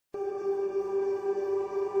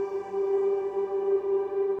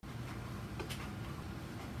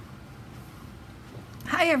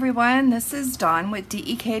Hi everyone, this is Dawn with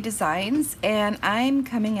DEK Designs, and I'm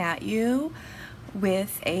coming at you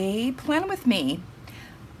with a plan with me.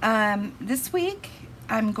 This week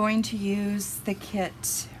I'm going to use the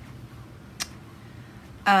kit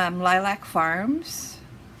Lilac Farms,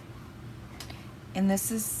 and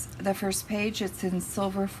this is the first page. It's in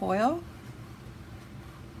silver foil.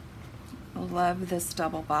 I love this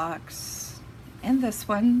double box and this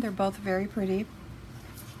one. They're both very pretty.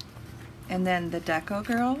 And then the Deco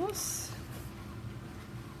Girls.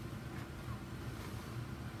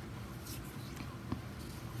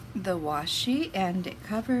 The washi, and it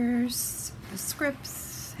covers the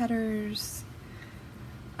scripts, headers,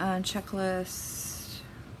 checklist,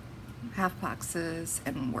 half boxes,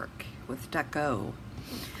 and work with Deco.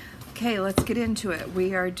 Okay, let's get into it.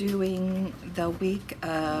 We are doing the week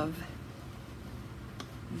of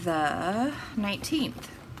the 19th.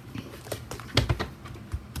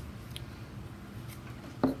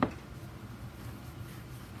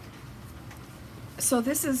 So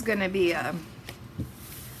this is going to be a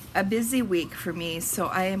busy week for me, so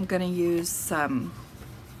I am going to use some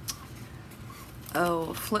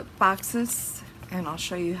flip boxes, and I'll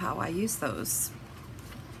show you how I use those.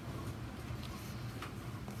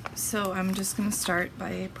 So I'm just going to start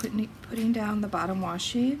by putting down the bottom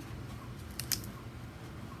washi.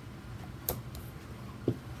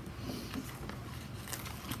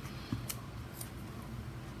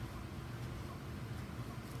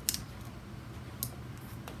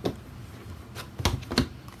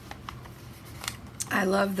 I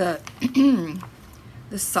love the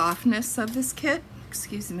the softness of this kit.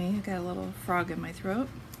 Excuse me, I got a little frog in my throat.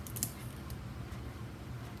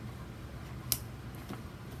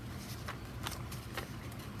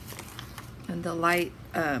 And the light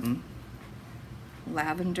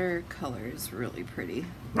lavender color is really pretty.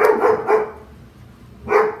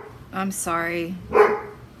 I'm sorry.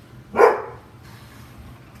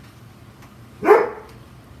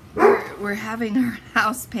 We're having our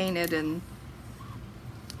house painted, and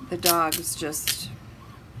the dogs just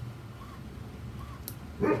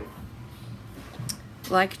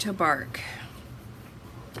like to bark.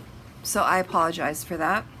 So I apologize for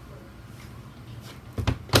that.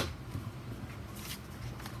 I'm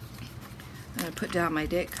gonna put down my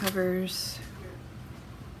date covers.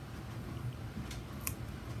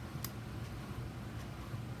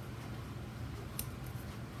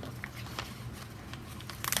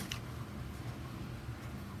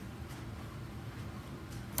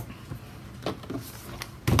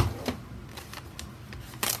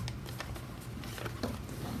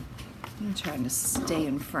 I'm trying to stay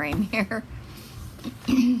in frame here.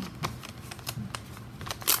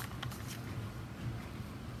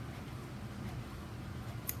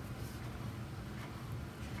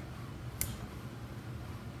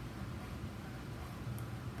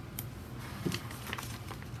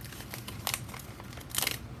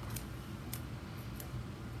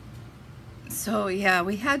 So yeah,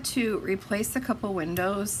 we had to replace a couple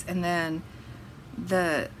windows, and then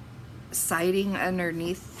the siding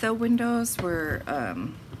underneath the windows were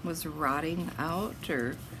was rotting out,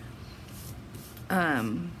 or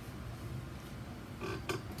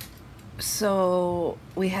so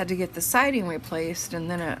we had to get the siding replaced,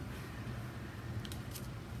 and then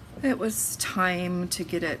it was time to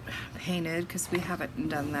get it painted, because we haven't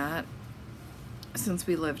done that since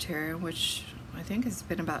we lived here, which I think has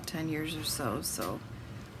been about 10 years or so, so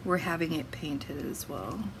we're having it painted as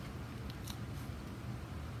well.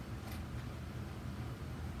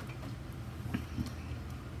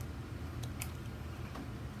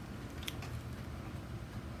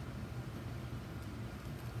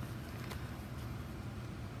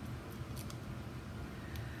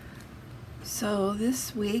 So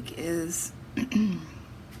this week is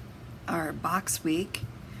our box week,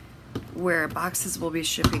 where boxes will be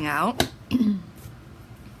shipping out.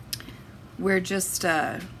 We're just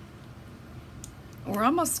we're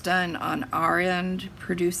almost done on our end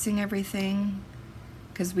producing everything,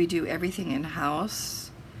 because we do everything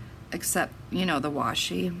in-house except, you know, the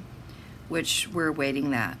washi, which we're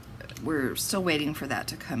still waiting for that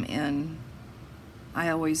to come in. I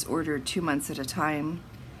always order 2 months at a time.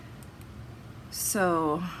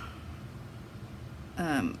 So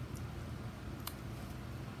I'm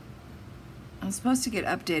supposed to get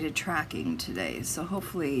updated tracking today, so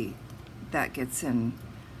hopefully that gets in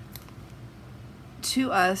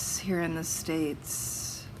to us here in the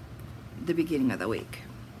States the beginning of the week.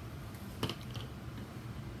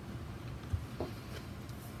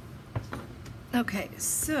 Okay,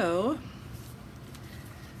 so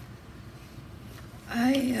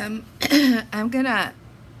I'm gonna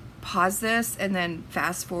pause this and then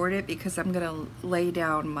fast forward it because I'm gonna lay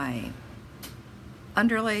down my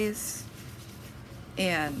underlays,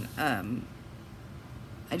 and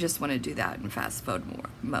I just want to do that in fast forward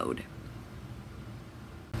mode.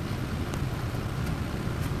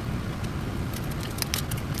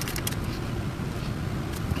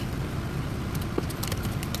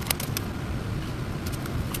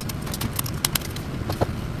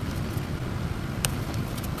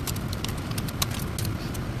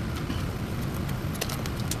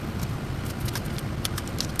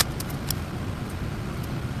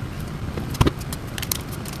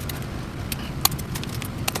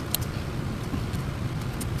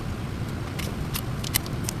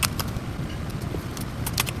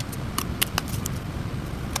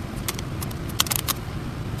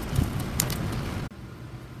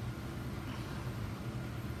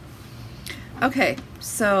 Okay,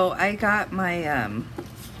 so I got my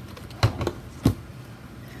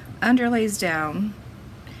underlays down,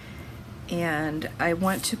 and I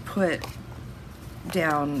want to put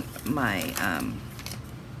down my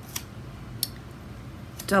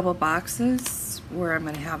double boxes where I'm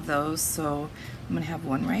going to have those. So I'm going to have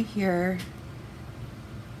one right here,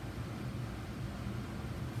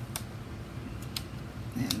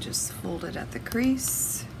 and just fold it at the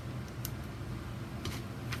crease.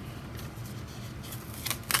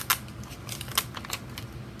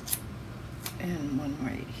 And one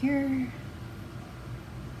right here.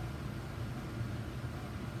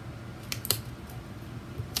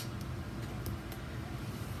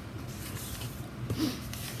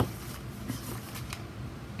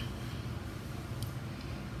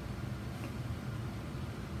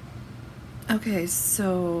 Okay,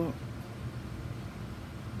 so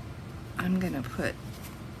I'm gonna put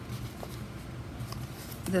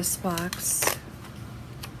this box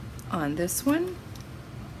on this one.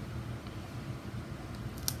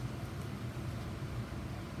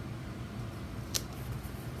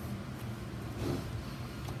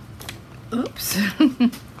 Oops.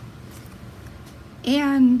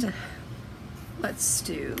 And let's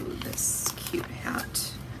do this cute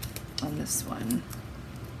hat on this one.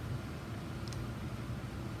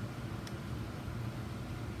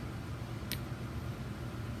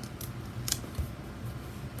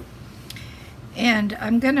 And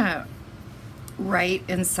I'm gonna write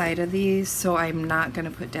inside of these, so I'm not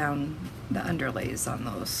gonna put down the underlays on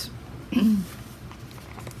those. I'm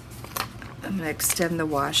gonna extend the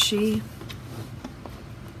washi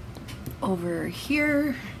over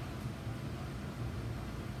here.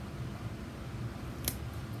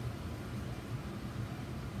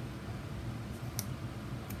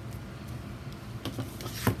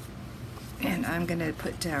 And I'm gonna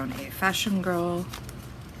put down a fashion girl.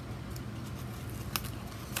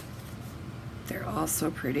 They're all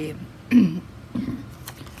so pretty. I'm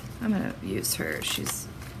gonna use her, she's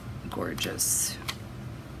gorgeous.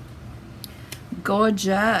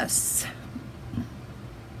 Gorgeous.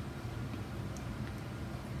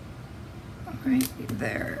 Right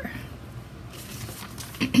there.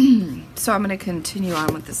 So I'm going to continue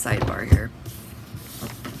on with the sidebar here,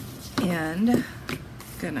 and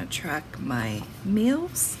gonna track my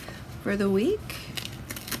meals for the week.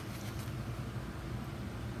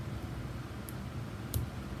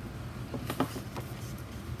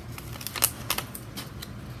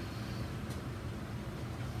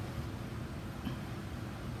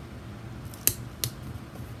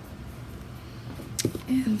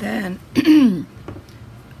 And then,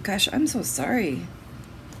 gosh, I'm so sorry.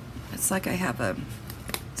 It's like I have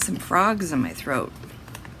some frogs in my throat.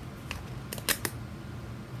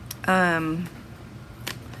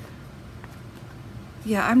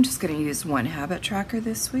 Yeah, I'm just gonna use one habit tracker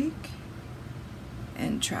this week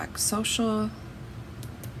and track social.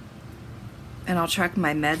 And I'll track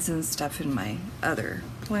my meds and stuff in my other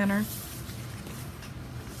planner.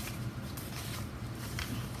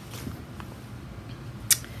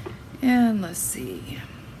 And let's see.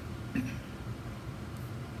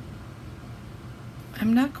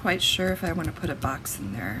 I'm not quite sure if I want to put a box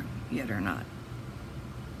in there yet or not.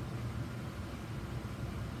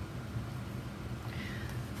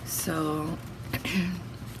 So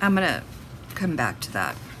I'm gonna come back to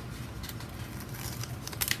that.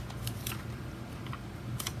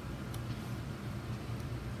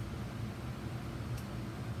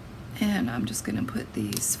 And I'm just gonna put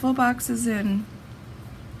these full boxes in.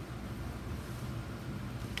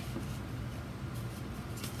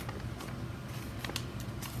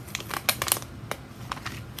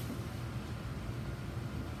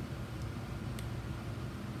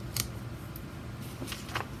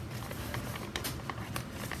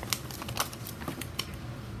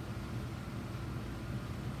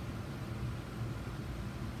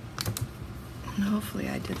 Hopefully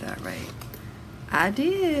I did that right. I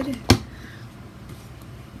did.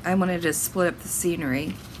 I wanted to split up the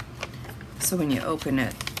scenery so when you open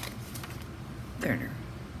it, there,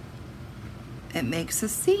 it makes a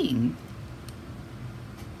scene.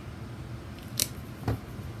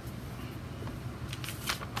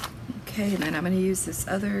 Okay, and then I'm going to use this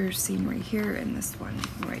other scenery here and this one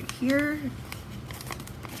right here.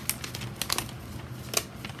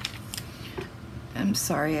 I'm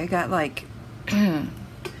sorry, I got like an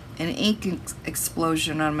ink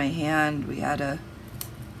explosion on my hand. We had a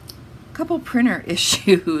couple printer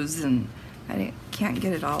issues and I can't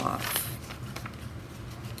get it all off.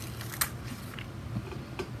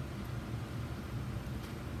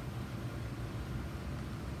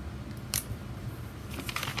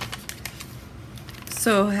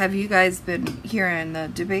 So have you guys been hearing the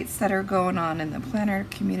debates that are going on in the planner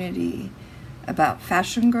community about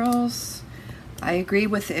fashion girls? I agree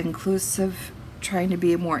with the inclusive, trying to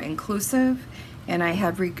be more inclusive, and I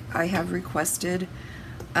have requested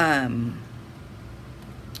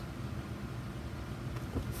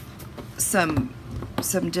some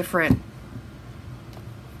different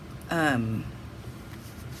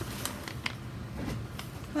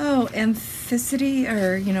authenticity,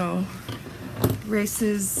 or you know,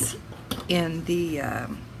 races in the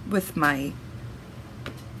with my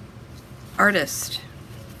artist.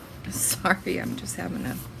 Sorry, I'm just having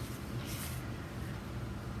a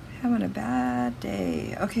bad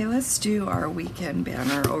day. Okay, let's do our weekend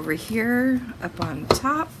banner over here up on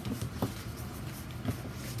top.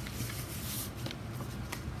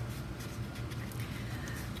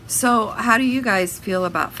 So how do you guys feel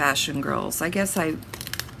about fashion girls? I guess I've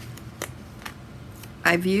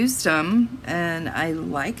used them and I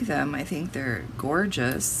like them. I think they're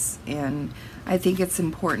gorgeous, and I think it's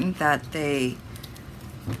important that they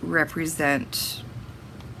represent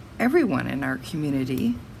everyone in our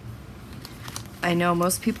community. I know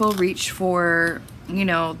most people reach for, you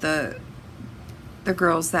know, the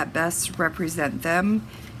girls that best represent them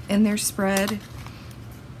in their spread.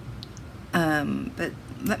 But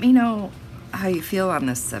let me know how you feel on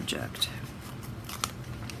this subject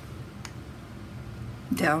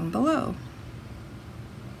down below.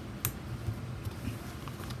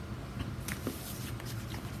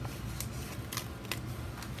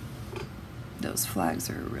 Those flags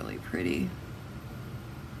are really pretty.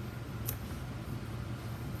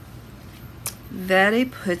 Very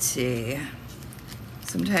pretty.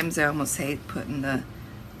 Sometimes I almost hate putting the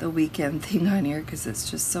weekend thing on here because it's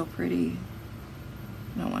just so pretty.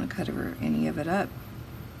 I don't want to cut any of it up.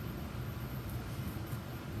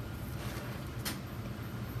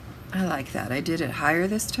 I like that. I did it higher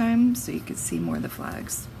this time so you could see more of the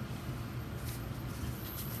flags.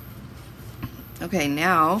 Okay,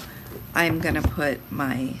 now I'm going to put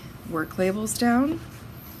my work labels down.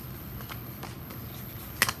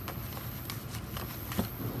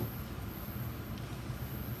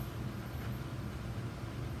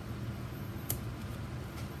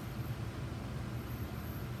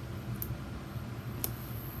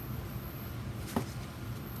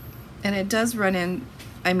 And it does run in,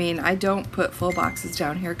 I mean, I don't put full boxes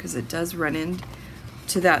down here because it does run in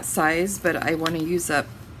to that size, but I want to use up,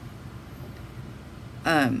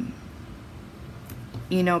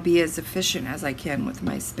 you know, be as efficient as I can with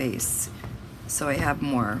my space so I have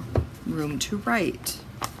more room to write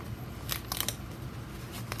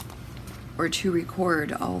or to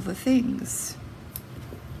record all the things.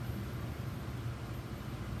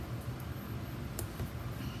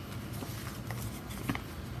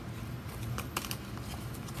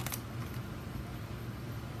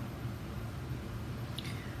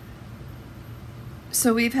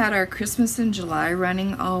 So we've had our Christmas in July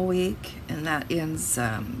running all week, and that ends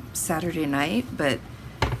Saturday night, but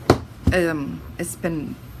it's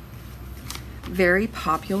been very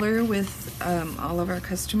popular with all of our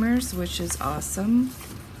customers, which is awesome.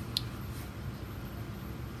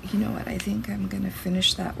 You know what, I think I'm gonna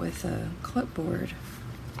finish that with a clipboard.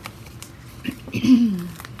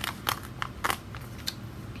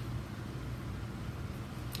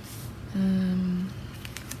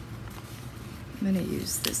 I'm going to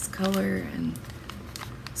use this color and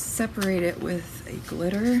separate it with a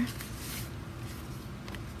glitter.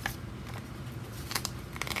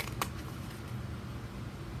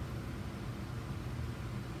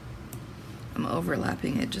 I'm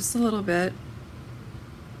overlapping it just a little bit.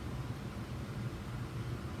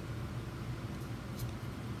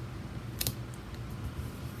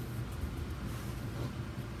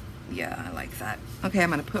 Yeah, I like that. Okay, I'm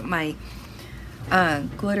going to put my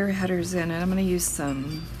glitter headers in, and I'm going to use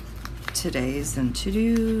some today's and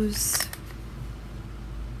to-dos.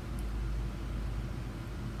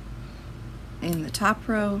 in the top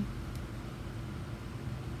row.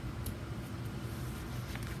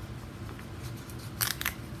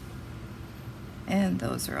 And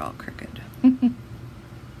those are all crooked.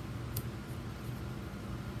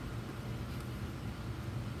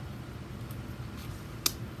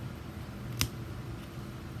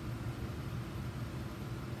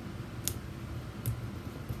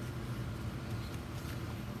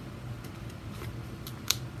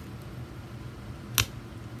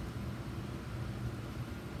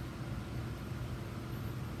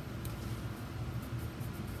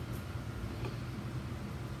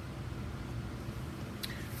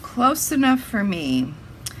 Close enough for me.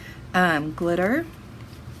 Glitter.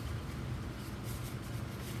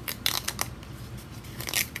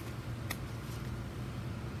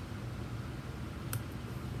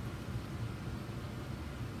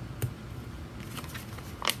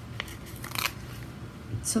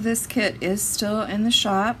 So this kit is still in the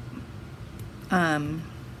shop, and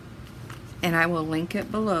I will link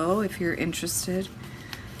it below if you're interested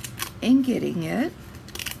in getting it.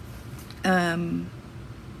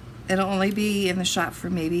 It'll only be in the shop for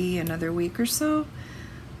maybe another week or so.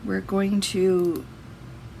 We're going to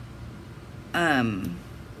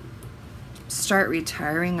start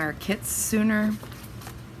retiring our kits sooner.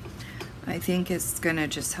 I think it's gonna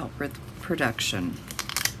just help with production.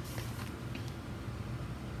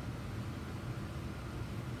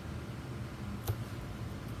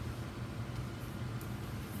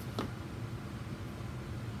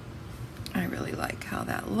 I really like how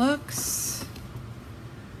that looks.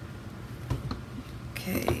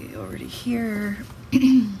 Okay, over to here.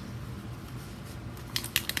 I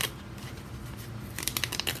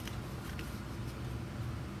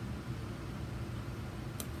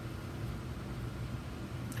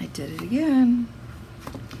did it again.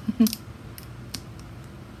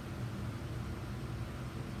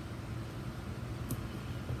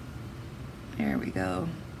 There we go.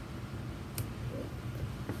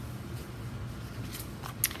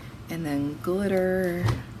 And then glitter.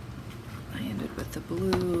 I ended with the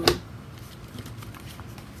blue.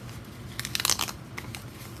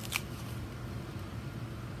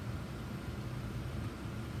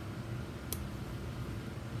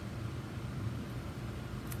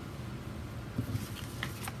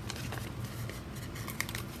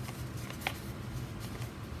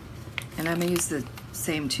 And I'm going to use the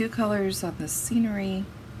same two colors on the scenery.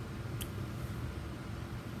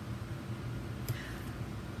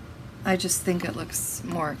 I just think it looks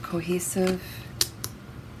more cohesive.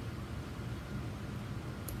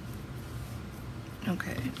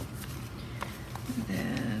 Okay.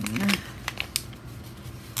 Then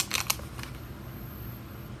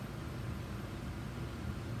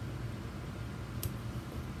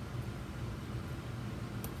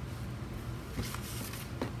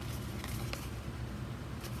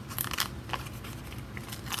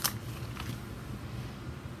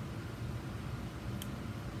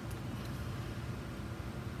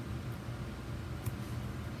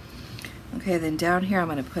okay, then down here I'm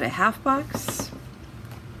going to put a half box.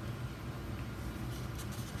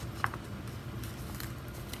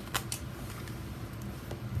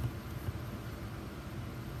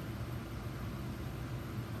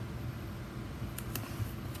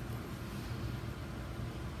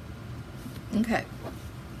 Okay.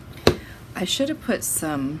 I should have put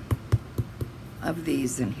some of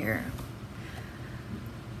these in here,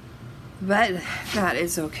 but that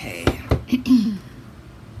is okay.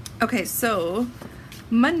 Okay, so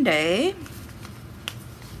Monday,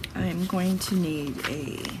 I'm going to need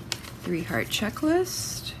a 3-heart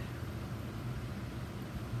checklist.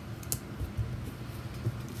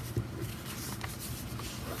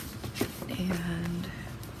 And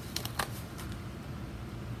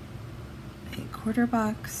a quarter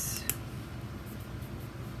box.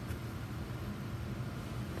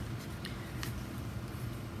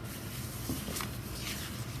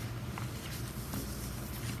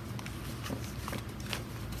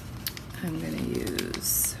 I'm going to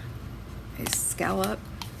use a scallop.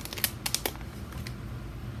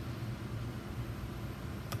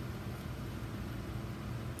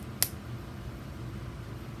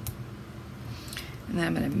 And then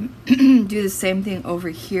I'm going to do the same thing over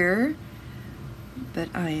here, but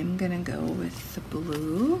I am going to go with the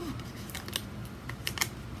blue.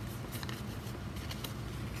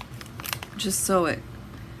 Just so it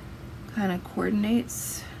kind of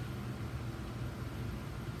coordinates.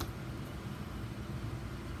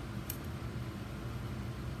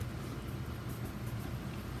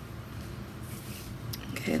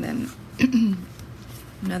 Okay, then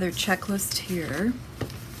another checklist here.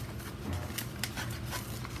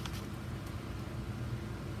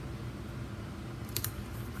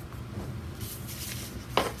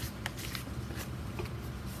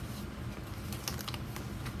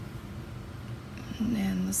 And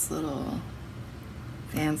then this little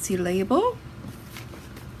fancy label.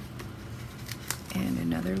 And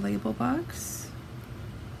another label box.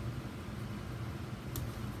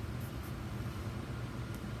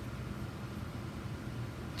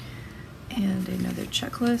 And another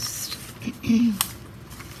checklist.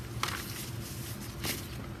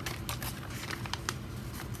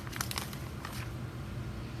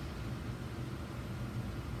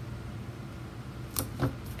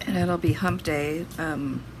 And it'll be hump day.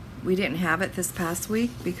 We didn't have it this past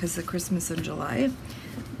week because of Christmas in July,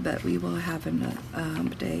 but we will have a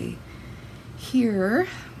hump day here.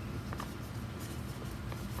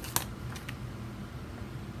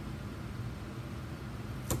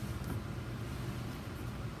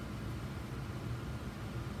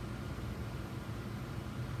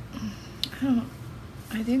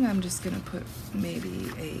 I think I'm just gonna put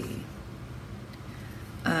maybe a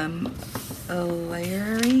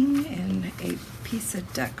layering and a piece of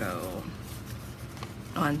deco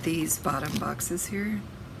on these bottom boxes here.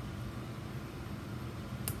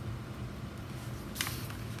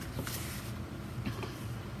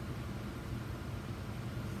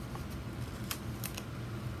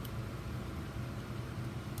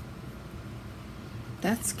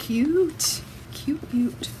 That's cute,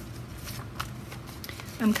 cute.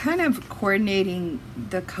 I'm kind of coordinating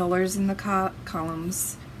the colors in the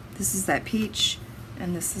columns. This is that peach,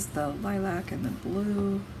 and this is the lilac and the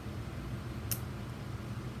blue.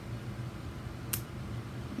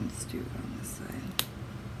 Let's do it on this side.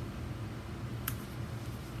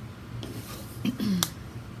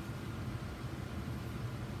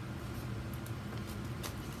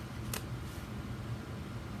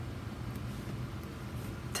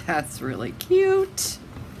 That's really cute.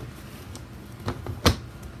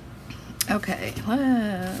 Okay,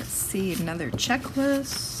 let's see another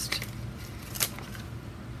checklist.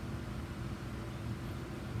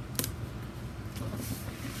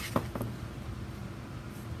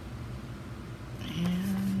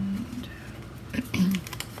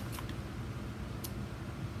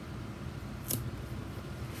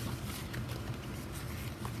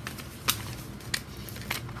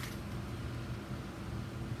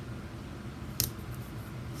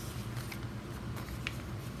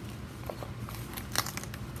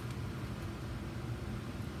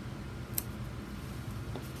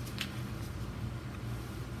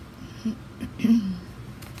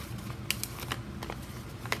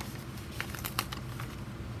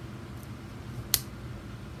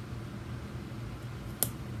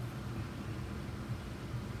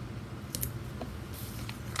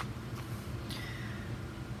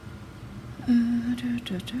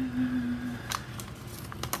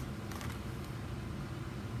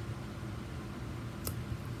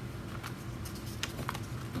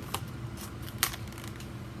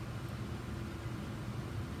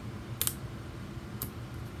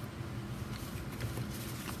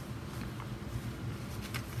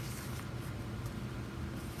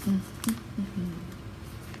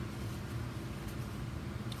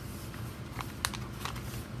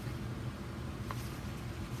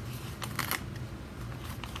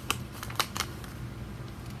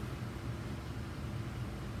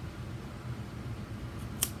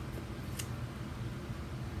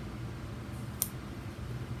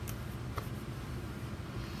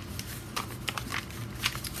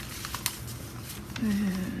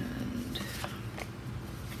 And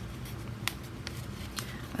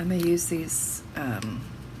I'm going to use these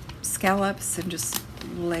scallops and just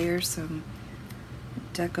layer some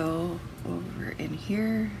deco over in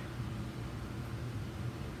here.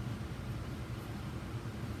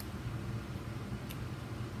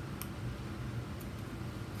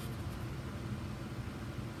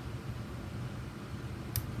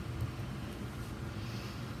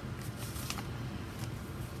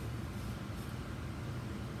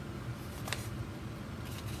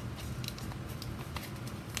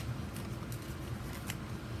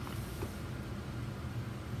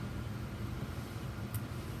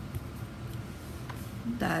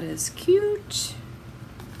 That is cute.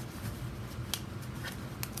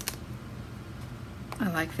 I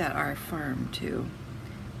like that our farm too,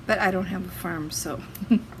 but I don't have a farm, so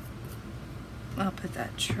I'll put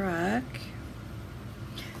that truck.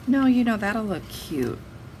 No, you know, that'll look cute,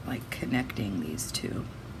 like connecting these two.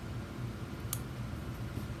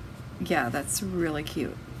 Yeah, that's really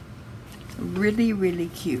cute. Really, really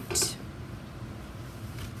cute.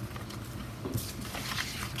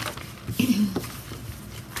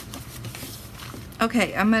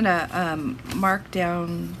 Okay, I'm gonna mark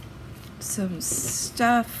down some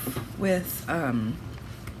stuff with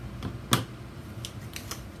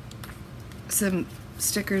some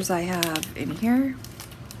stickers I have in here.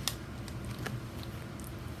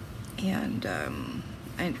 And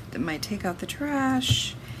I might take out the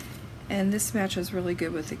trash. And this matches really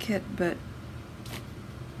good with the kit, but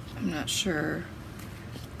I'm not sure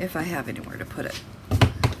if I have anywhere to put it.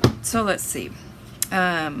 So let's see.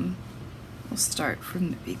 We'll start from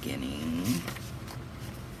the beginning.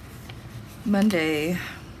 Monday.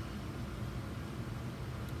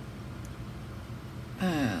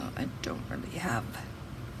 I don't really have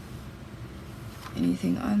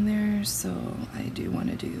anything on there, so I do want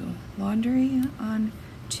to do laundry on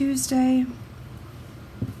Tuesday.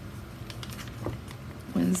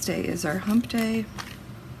 Wednesday is our hump day,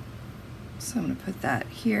 so I'm going to put that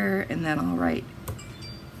here, and then I'll write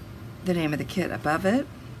the name of the kit above it.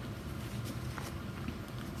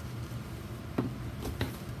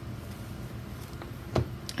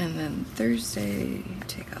 And then Thursday,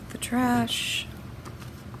 take out the trash.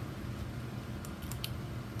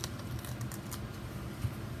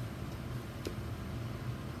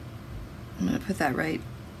 I'm going to put that right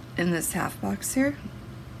in this half box here.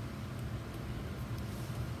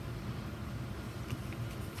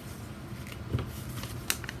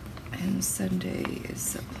 And Sunday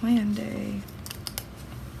is a plan day.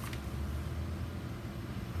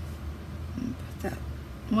 And put that,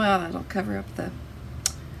 well, that'll cover up the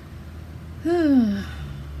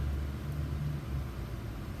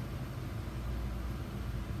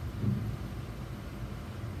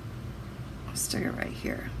I'll stick it right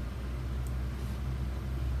here.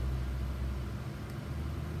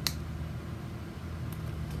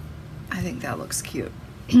 I think that looks cute.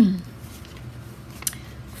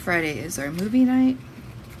 Friday is our movie night.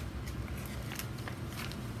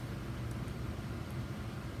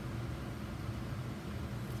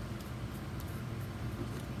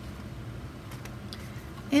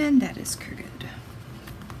 And that is crooked.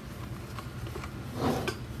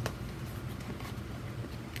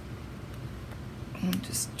 I'll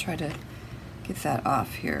just try to get that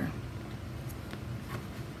off here.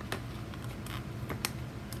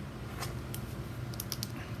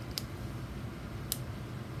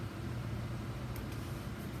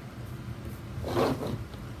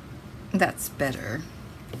 That's better.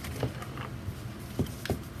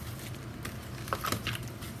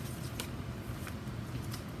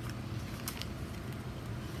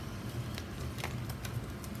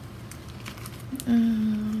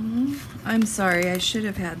 I'm sorry, I should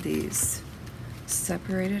have had these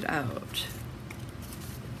separated out,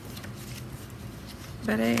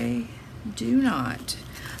 but I do not.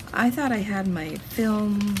 I thought I had my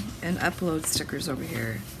film and upload stickers over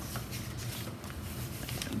here,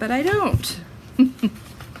 but I don't.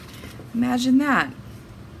 Imagine that.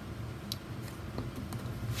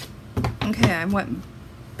 Okay, I want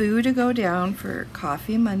Boo to go down for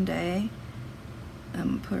Coffee Monday.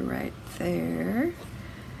 I'm gonna put right there.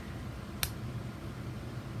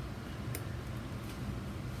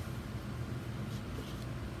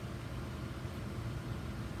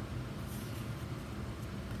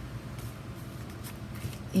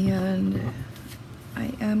 And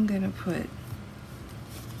I am gonna put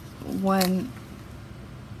one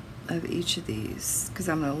of each of these because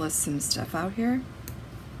I'm gonna list some stuff out here.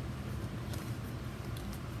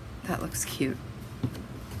 That looks cute.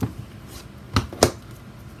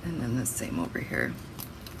 And then the same over here.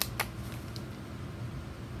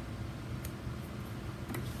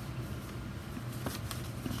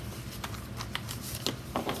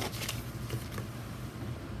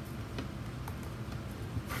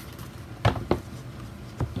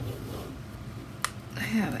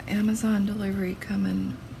 I have an Amazon delivery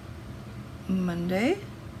coming Monday.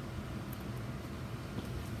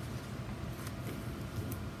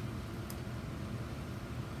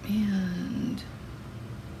 And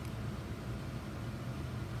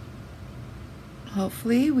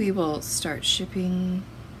hopefully we will start shipping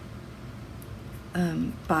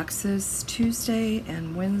boxes Tuesday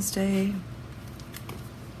and Wednesday.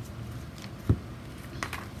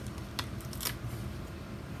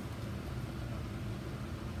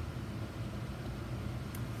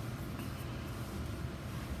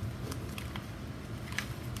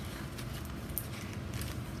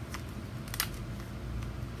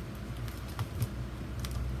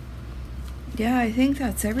 Yeah, I think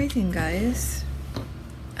that's everything, guys.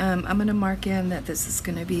 I'm going to mark in that this is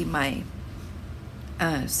going to be my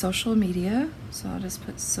social media. So I'll just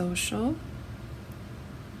put social.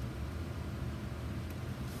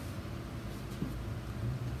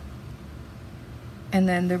 And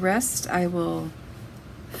then the rest I will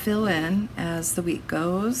fill in as the week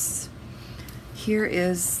goes. Here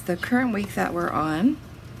is the current week that we're on.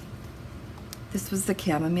 This was the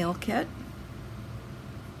chamomile kit.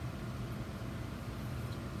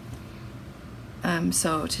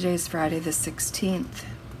 So today's Friday the 16th.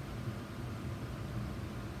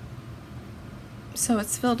 So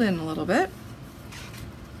it's filled in a little bit.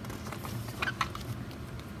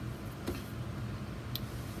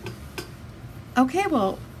 Okay,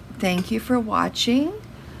 well, thank you for watching.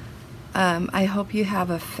 I hope you have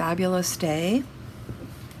a fabulous day,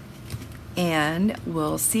 and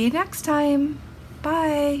we'll see you next time.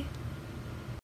 Bye.